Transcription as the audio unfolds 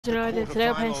United today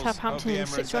we're playing Southampton in the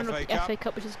 6th round of the FA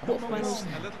Cup, which is quarterfinals.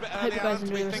 I hope you guys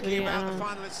enjoy this video and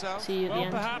I'll see you at the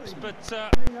end. Perhaps, but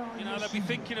you know, they'll be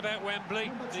thinking about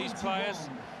Wembley, these players,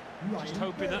 just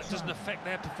hoping that doesn't affect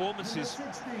their performances.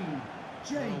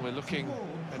 Well, we're looking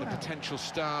at a potential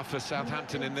star for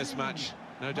Southampton in this match,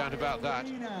 no doubt about that.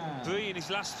 3 in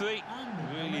his last 3,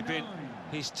 really been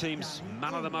his team's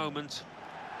man of the moment.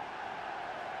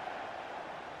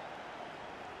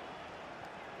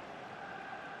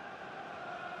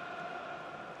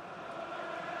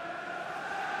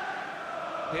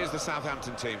 Here's the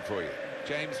Southampton team for you.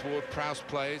 James Ward-Prowse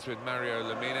plays with Mario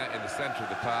Lemina in the centre of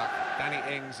the park.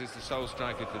 Danny Ings is the sole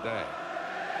striker today.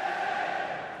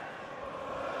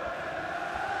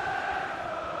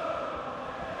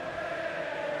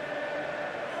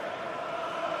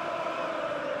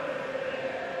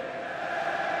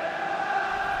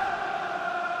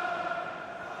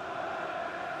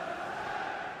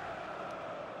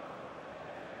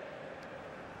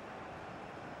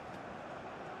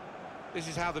 This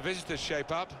is how the visitors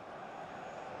shape up.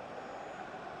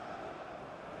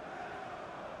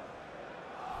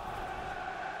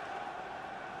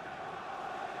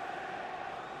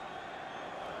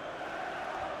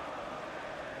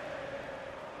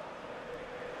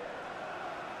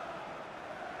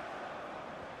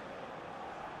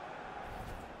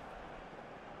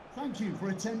 Thank you for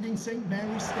attending St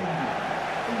Mary's Stadium.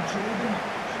 Enjoy the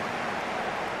match.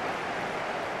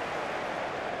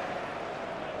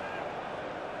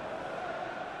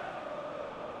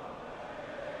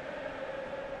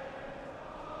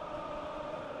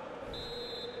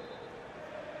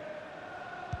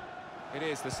 It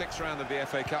is the 6th round of the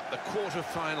FA Cup, the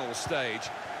quarter-final stage,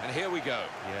 and here we go.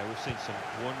 Yeah, we've seen some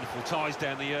wonderful ties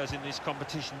down the years in this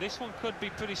competition. This one could be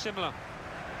pretty similar.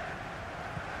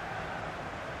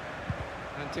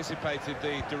 Anticipated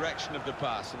the direction of the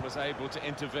pass and was able to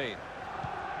intervene.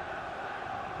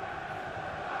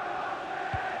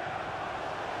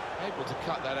 Able to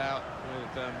cut that out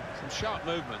with some sharp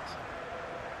movement.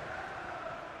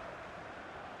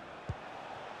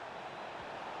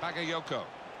 Bagayoko.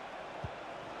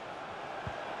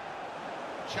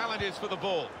 Challenges for the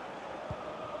ball.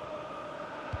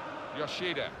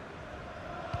 Yoshida.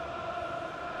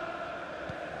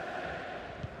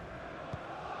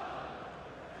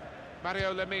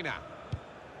 Mario Lemina.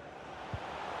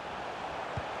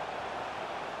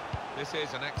 This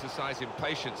is an exercise in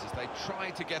patience as they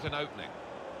try to get an opening.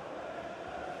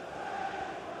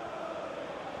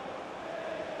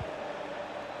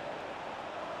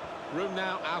 Room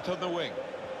now out on the wing.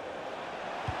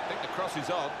 I think the cross is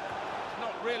on.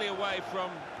 Not really away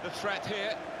from the threat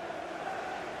here.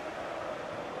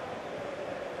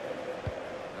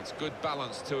 That's good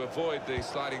balance to avoid the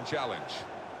sliding challenge.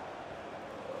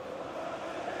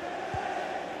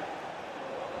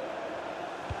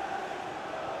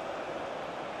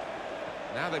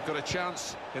 Now they've got a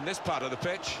chance in this part of the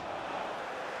pitch.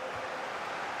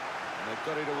 And they've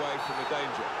got it away from the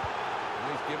danger.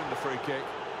 And he's given the free kick.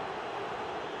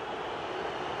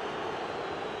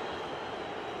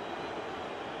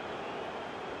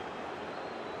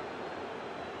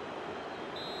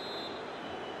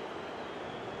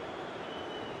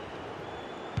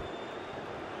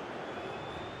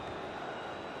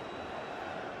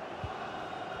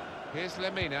 Here's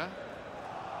Lemina.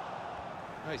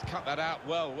 Oh, he's cut that out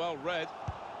well read.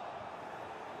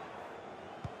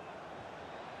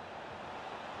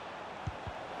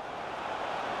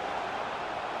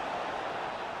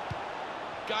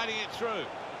 Guiding it through.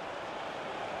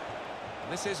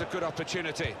 And this is a good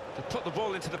opportunity to put the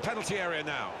ball into the penalty area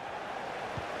now.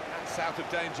 That's out of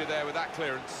danger there with that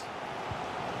clearance.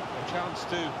 A chance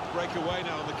to break away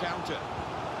now on the counter.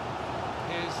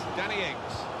 Here's Danny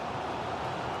Ings.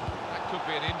 That could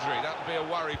be an injury, that would be a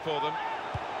worry for them.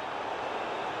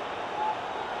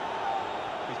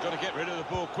 He's got to get rid of the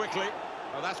ball quickly.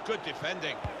 Oh, that's good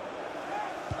defending.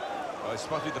 Oh, he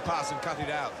spotted the pass and cut it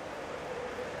out.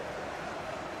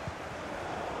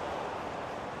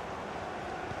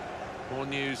 More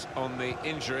news on the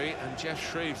injury, and Jeff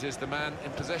Shreves is the man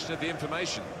in possession of the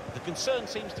information. The concern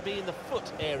seems to be in the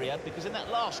foot area, because in that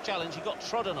last challenge he got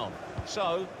trodden on.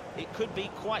 So, it could be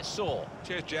quite sore.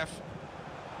 Cheers, Jeff.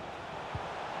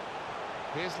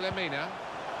 Here's Lemina.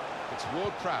 It's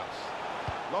Ward-Prowse.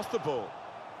 Lost the ball.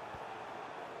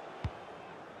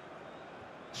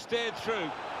 Steered through.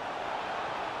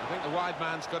 I think the wide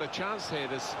man's got a chance here.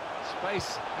 There's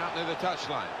space out near the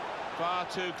touchline. Far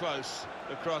too close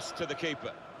across to the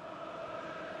keeper.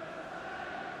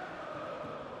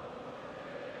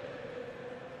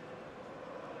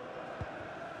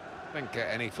 I think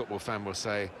any football fan will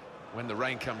say when the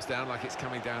rain comes down like it's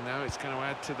coming down now, it's going to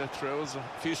add to the thrills, a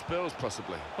few spills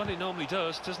possibly. Well, it normally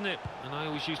does, doesn't it? And I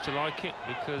always used to like it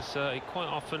because it quite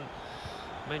often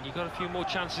meant you got a few more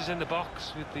chances in the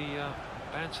box with the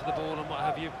bounce of the ball and what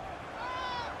have you.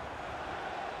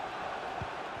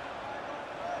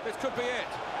 This could be it.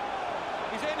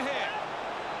 He's in here.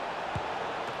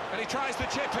 And he tries to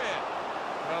chip here.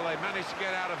 Well, they managed to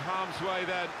get out of harm's way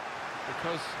then,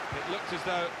 because it looked as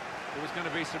though there was going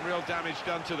to be some real damage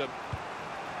done to them.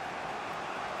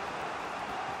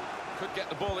 Could get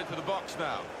the ball into the box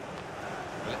now.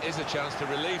 Well, it is a chance to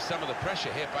relieve some of the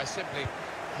pressure here by simply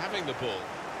having the ball.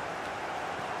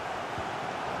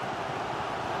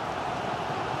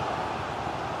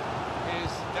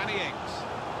 Here's Danny Ings.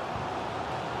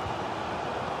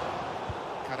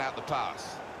 Cut out the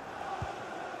pass.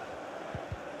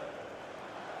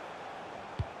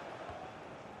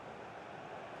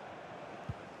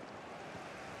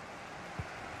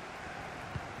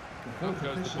 Up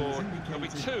goes the board. There'll be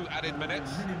 2 added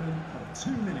minutes. Minimum of 2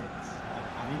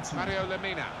 minutes. Mario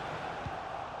Lemina.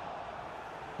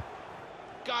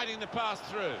 Guiding the pass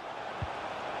through.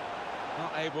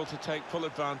 Not able to take full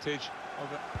advantage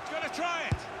of it. He's going to try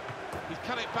it. He's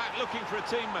cut it back looking for a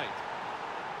teammate.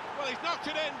 Well, he's knocked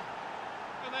it in.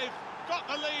 And they've got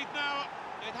the lead now.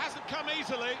 It hasn't come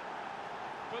easily,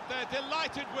 but they're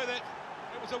delighted with it.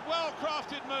 It was a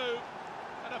well-crafted move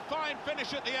and a fine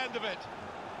finish at the end of it.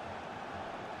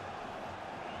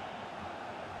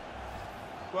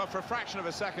 Well, for a fraction of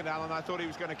a second, Alan, I thought he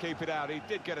was going to keep it out. He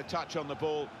did get a touch on the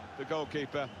ball, the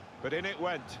goalkeeper, but in it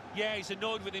went. Yeah, he's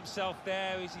annoyed with himself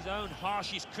there. He's his own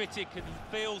harshest critic and he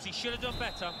feels he should have done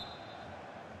better.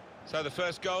 So the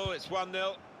first goal, it's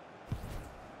 1-0.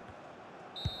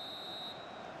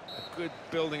 A good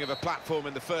building of a platform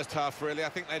in the first half, really. I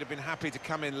think they'd have been happy to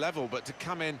come in level, but to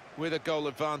come in with a goal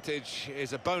advantage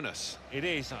is a bonus. It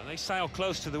is. They sailed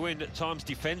close to the wind at times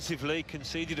defensively,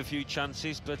 conceded a few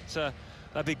chances, but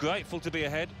they'd be grateful to be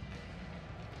ahead.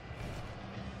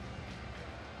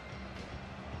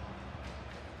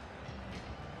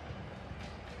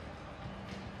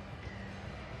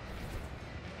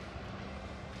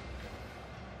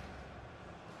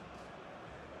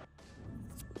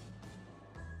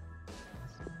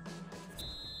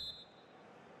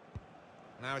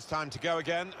 Now it's time to go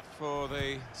again for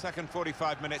the second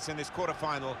 45 minutes in this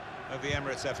quarter-final of the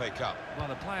Emirates FA Cup. Well,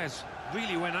 the players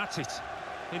really went at it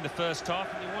in the first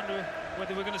half, and you wonder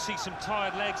whether we're going to see some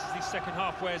tired legs as this second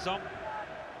half wears on.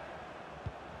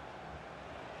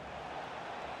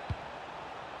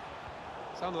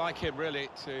 It's unlike him, really,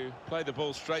 to play the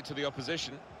ball straight to the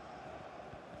opposition.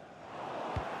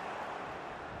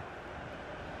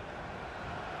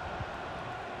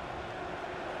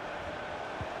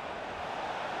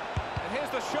 And here's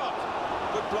the shot.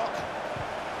 Good block.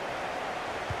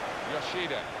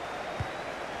 Yoshida.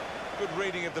 Good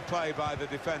reading of the play by the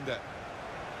defender.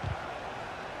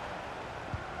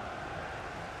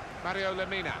 Mario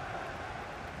Lemina.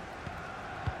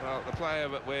 Well, the player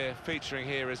that we're featuring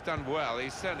here has done well.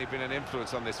 He's certainly been an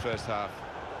influence on this first half.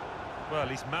 Well,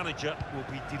 his manager will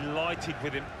be delighted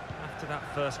with him after that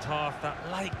first half. That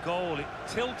late goal, it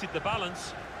tilted the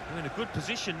balance. We're in a good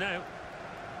position now.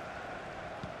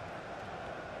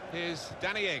 Here's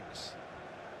Danny Ings.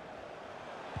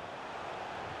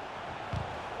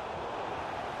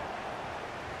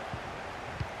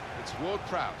 It's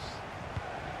Ward-Prowse.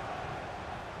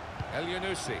 El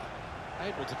Yunusi,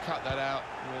 able to cut that out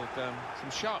with some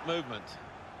sharp movement.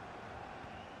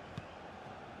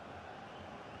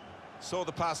 Saw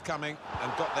the pass coming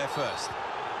and got there first.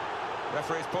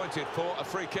 Referee's pointed for a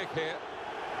free kick here.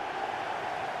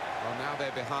 Well, now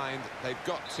they're behind. They've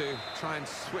got to try and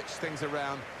switch things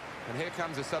around. And here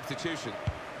comes a substitution.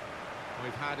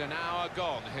 We've had an hour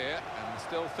gone here and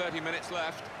still 30 minutes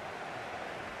left.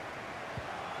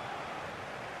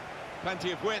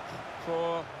 Plenty of width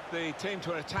for the team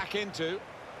to attack into.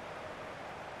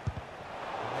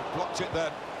 They've blocked it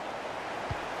then.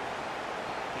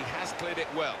 He has cleared it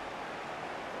well.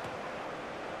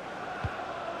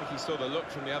 I think he saw the look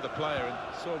from the other player and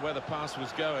saw where the pass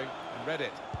was going and read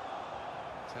it.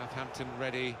 Southampton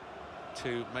ready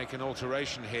to make an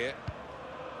alteration here.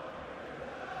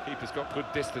 Keeper's got good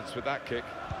distance with that kick.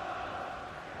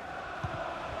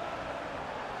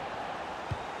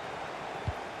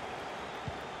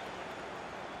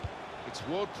 It's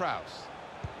Ward-Prowse.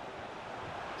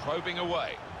 Probing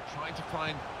away, trying to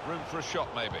find room for a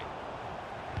shot maybe.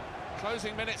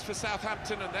 Closing minutes for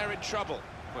Southampton and they're in trouble.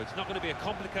 Well, it's not going to be a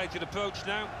complicated approach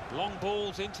now. Long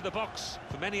balls into the box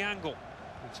from any angle.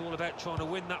 It's all about trying to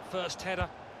win that first header.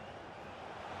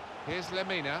 Here's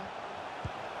Lemina.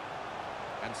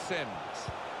 And Sims.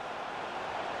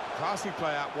 Classy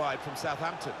play out wide from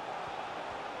Southampton.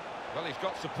 Well, he's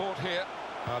got support here.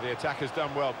 Oh, the attacker's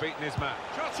done well, beaten his man.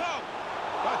 Shot on!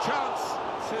 A chance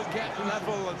to get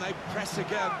level, and they press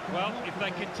again. Well, if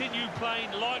they continue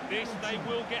playing like this, they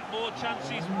will get more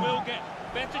chances, will get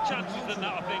better chances than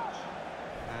that, I think.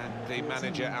 And the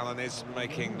manager, Alan, is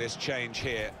making this change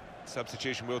here.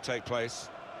 Substitution will take place.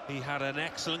 He had an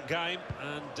excellent game,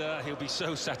 and he'll be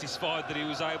so satisfied that he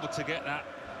was able to get that,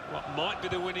 what might be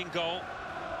the winning goal.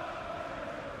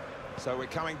 So we're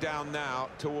coming down now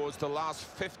towards the last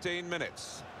 15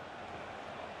 minutes.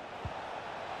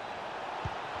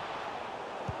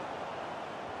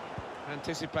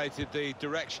 Anticipated the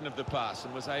direction of the pass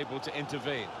and was able to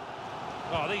intervene.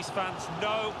 Oh, these fans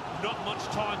know not much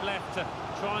time left to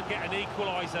try and get an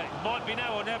equaliser. It might be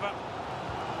now or never.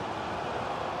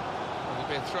 There'll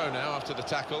be a throw now after the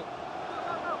tackle.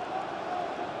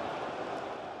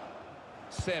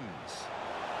 Sims.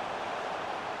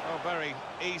 Oh, very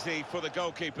easy for the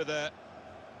goalkeeper there.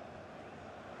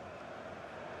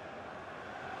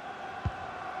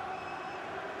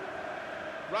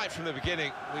 Right from the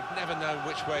beginning, we've never known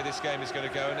which way this game is going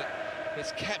to go, and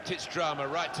it's kept its drama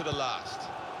right to the last.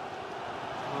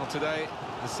 Well, today,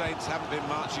 the Saints haven't been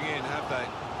marching in, have they?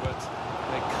 But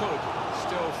they could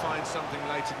still find something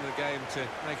later in the game to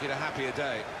make it a happier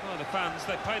day. Well, the fans,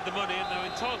 they paid the money and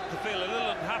they're entitled to feel a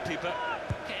little unhappy, but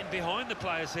getting behind the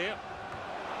players here.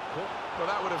 Well,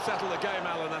 that would have settled the game,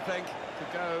 Alan, I think, to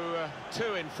go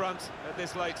 2 in front at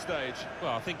this late stage.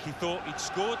 Well, I think he thought he'd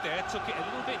scored there, took it a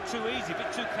little bit too easy, a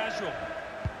bit too casual.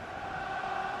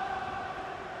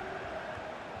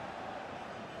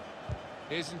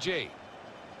 Here's G.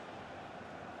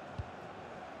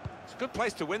 It's a good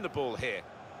place to win the ball here.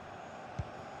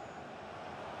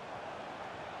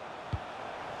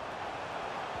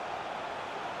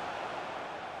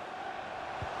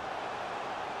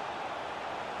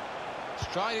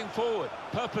 Striding forward,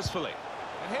 purposefully.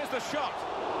 And here's the shot.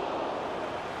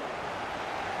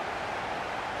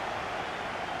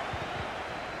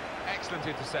 Excellent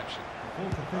interception.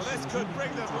 Well, this could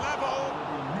bring them level.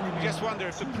 You just wonder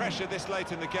if the pressure this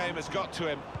late in the game has got to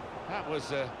him. That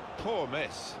was a poor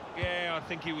miss. Yeah, I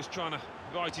think he was trying to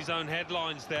write his own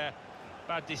headlines there.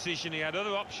 Bad decision, he had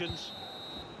other options.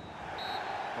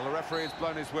 Well, the referee has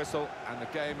blown his whistle and the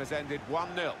game has ended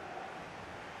 1-0.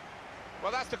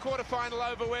 Well, that's the quarter-final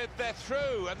over with. They're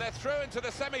through, and they're through into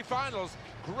the semi-finals.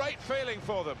 Great feeling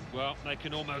for them. Well, they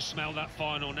can almost smell that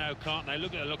final now, can't they?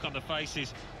 Look at the look on the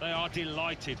faces. They are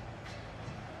delighted.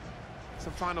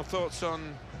 Some final thoughts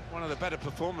on one of the better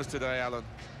performers today, Alan.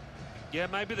 Yeah,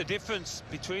 maybe the difference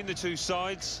between the two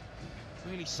sides.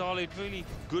 Really solid, really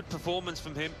good performance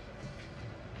from him.